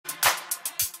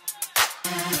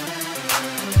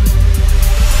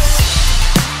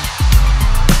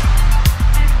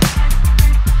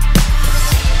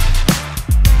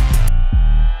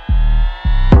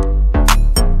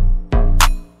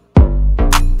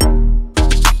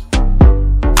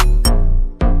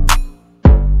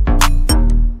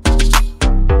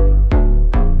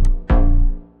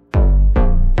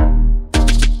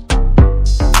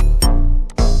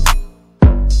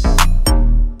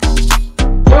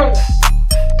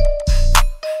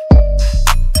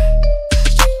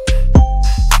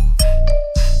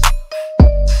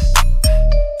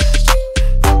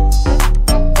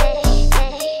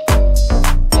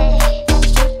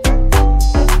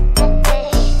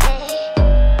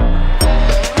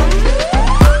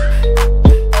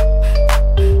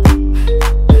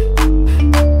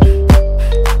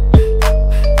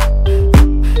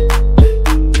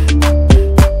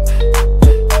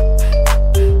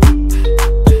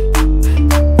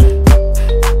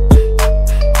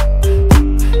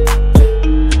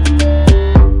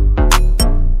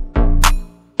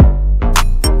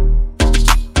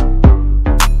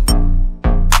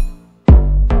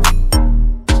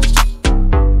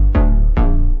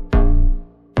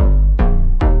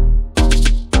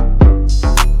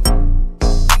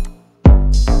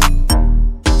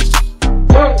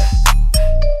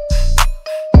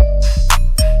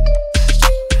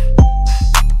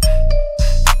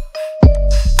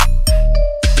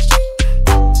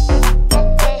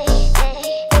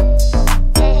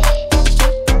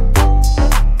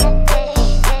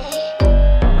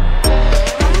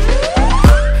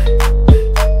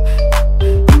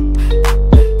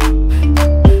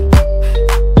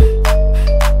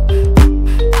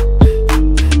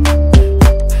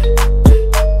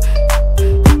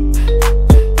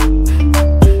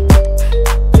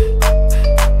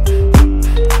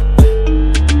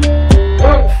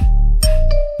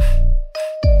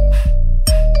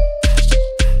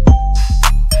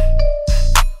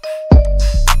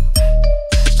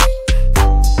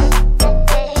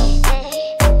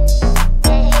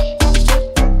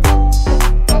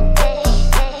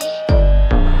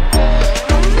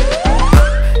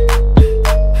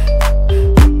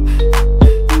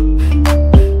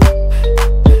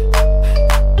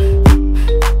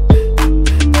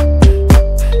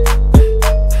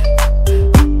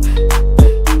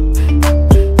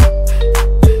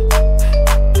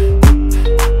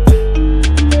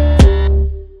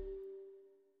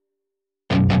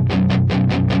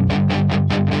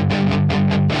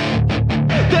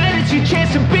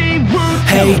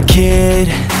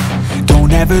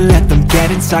ever let them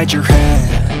get inside your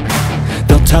head.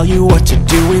 They'll tell you what to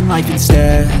do in life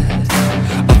instead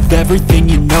of everything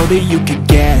you know that you could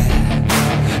get.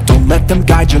 Don't let them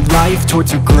guide your life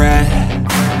towards regret.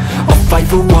 I'll fight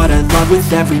for what I love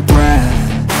with every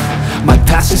breath. My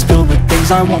past is filled with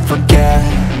things I won't forget.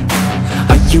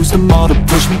 I use them all to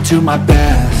push me to my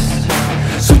best.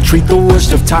 So treat the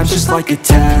worst of times just like a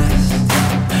test.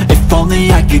 If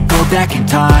only I could go back in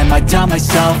time, I'd tell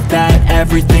myself that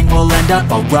everything will end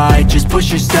up alright. Just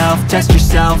push yourself, test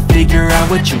yourself, figure out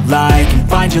what you like, and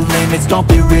find your limits, don't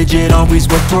be rigid, always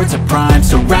work towards a prime.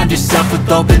 Surround yourself with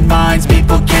open minds,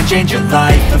 people can change your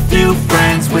life. A few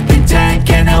friends with intent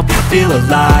can help you feel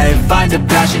alive. Find a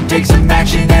passion, take some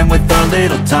action, and with a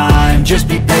little time, just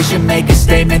be patient, make a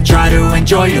statement, try to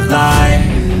enjoy your life.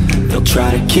 They'll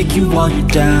try to kick you while you're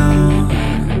down.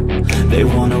 They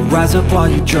wanna rise up while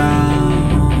you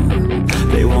drown.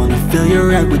 They wanna fill your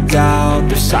head with doubt.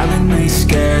 They're silently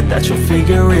scared that you'll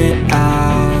figure it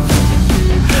out.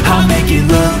 I'll make it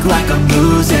look like I'm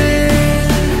losing,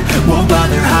 won't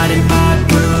bother hiding my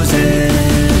bruises.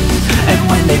 And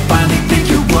when they finally think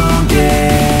you're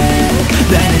wounded,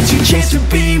 then it's your chance to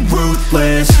be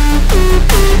ruthless.